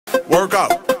work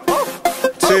out,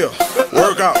 chill,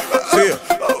 work out, chill.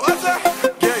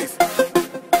 Gates,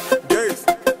 gates,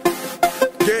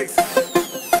 gates,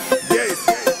 gates.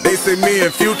 They say me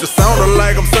and Future sounding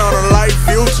like I'm sounding like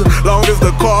Future. Long as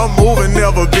the car moving,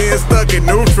 never being stuck in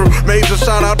neutral. Major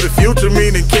shout out to Future,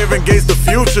 meaning Kevin Gates the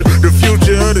future. The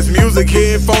future of this music,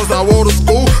 headphones I wore to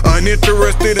school.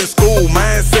 Uninterested in school,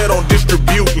 mindset on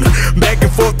distributing. Back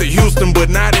and forth to Houston, but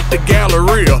not at the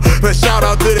Galleria. But shout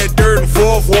out to that dirt and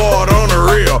fourth ward on the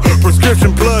real.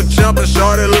 Prescription plug jumping,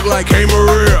 shorty look like Hey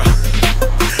Maria.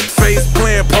 Face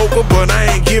playing poker, but I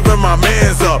ain't giving my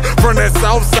mans up. From that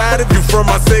south side, if you from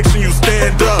my section, you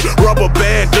stand up. Rubber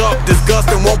band up,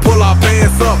 disgusting, won't pull our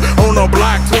pants up. On the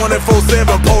block,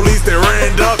 24/7, police that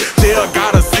ran up. Jail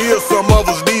got us here, some of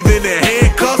us leaving in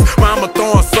handcuffs. Mama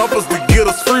throwing suppers to get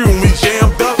us free when we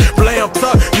jammed up. Blammed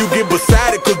up, you get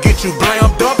beside it, could get you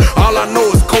blammed up. All I know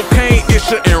is cocaine,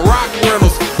 issue, and rock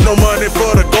rentals. No money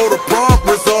for the go to prom,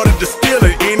 resorted to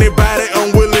stealing. Anybody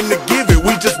unwilling to give it,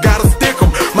 we just gotta stick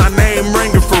 'em. My name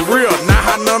ringing for real, not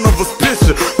how none of us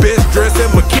picture. Best dressed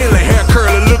at McKinley, hair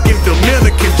curly, looking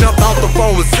Dominican. Jumped off the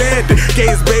phone with Sandy,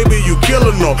 Gates, baby, you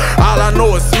killing them. All I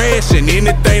know is smashing,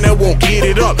 anything that won't get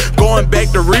it up. Going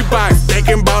back to Reeboks,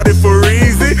 thinking about it for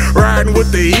easy. Riding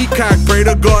with the E-cock, pray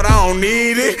to God I don't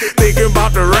need it. Thinking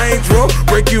about the Range Rover,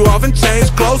 break you off and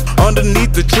change clothes.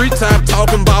 Underneath the treetop,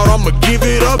 talking about I'ma give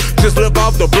it up. Just live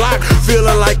off the block,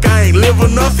 feeling like I ain't live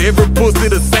enough. Every pussy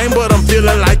the same, but I'm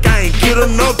feeling like I ain't get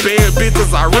enough. Bad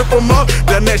bitches, I rip them up,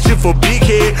 done that shit for big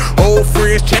head. Old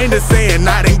friends changing, saying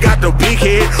I done got the big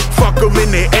head. Fuck them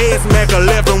in the ass, Mac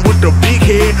 11 with the big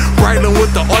head. Brightling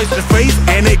with the oyster face,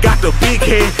 and they got the big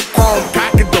head. Chrome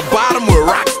cock at the bottom with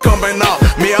rocks coming off.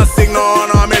 Me a signal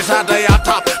on a me shot to your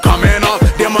top, coming off.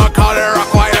 Them a call it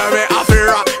rock, why I me off it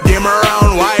rock. Dim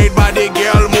around, wide body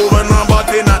girl moving on, but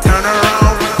then I turn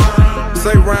around.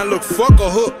 Say Ryan, look, fuck a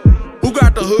hook. Who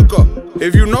got the hook up?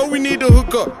 If you know we need to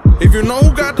hook up. If you know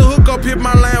who got the hook up, hit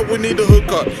my line, we need to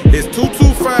hook up. It's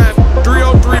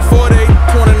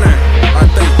 225-303-4829, I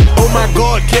think. Oh my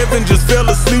God, Kevin just fell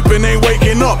asleep and ain't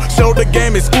waking up. Show the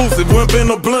game exclusive, wimp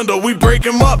in a blender, we break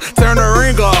him up. Turn the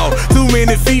ringer off, too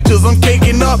many features, I'm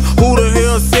caking up. Who the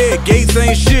hell said Gates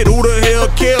ain't shit, who the hell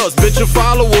cares? Bitch, your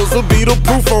followers will be the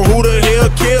proof on who the hell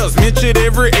cares. Mention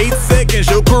every 8 seconds,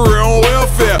 your career on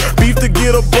welfare. Beef to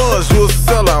get a buzz, you a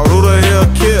sellout, who the hell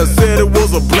cares? Said it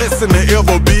was a blessing to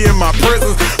ever be in my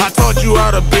presence. I taught you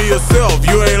how to be yourself,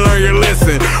 you ain't learned your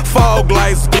lesson. Fog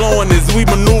lights glowing as we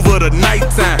maneuver the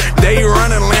nighttime. Day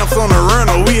running lamps on the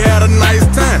runner, we had a nice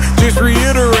time. Just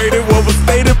reiterated what was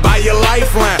stated by your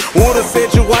lifeline. Would've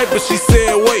said your wife, but she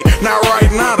said wait, not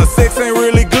right now. The sex ain't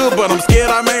really good, but I'm scared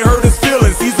I may hurt his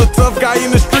feelings. He's a tough guy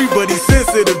in the street, but he's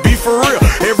sensitive, be for real.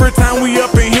 Every time we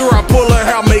up in here, I pull her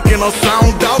out, making her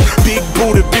sound out. Big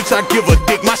booty bitch, I give a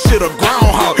dick, my shit a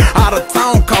groundhog. Out of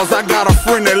town, cause I got a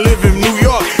friend that live in New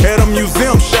York. At a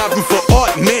museum shopping for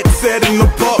art, Ne.S.T in the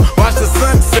park. Watch the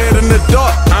sunset in the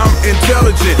dark, I'm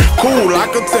intelligent, cool, I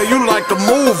can tell you like to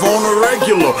move on a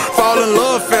regular. Fall in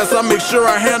love fast, I make sure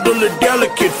I handle it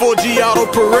delicate. 4G Auto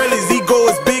Pirelli's ego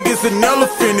as big as an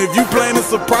elephant. If you planning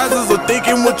surprises or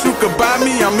thinking what you could buy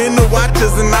me, I'm into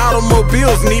watches and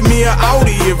automobiles, need me an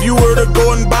Audi. If you were to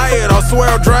go and buy it, I swear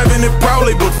I'm driving it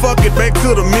proudly. But fuck it, back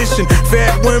to the mission.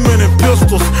 Fat women and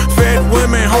pistols, fat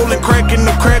women holding crack in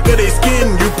the crack of their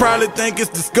skin. You probably think it's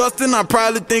disgusting, I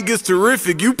probably think it's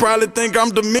terrific. You probably think I'm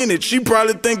diminished, she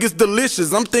probably think it's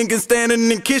delicious. I'm thinking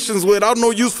standing in kitchens without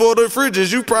no use for the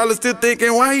fridges. You probably still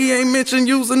thinking why he ain't mentioned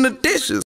using the dishes.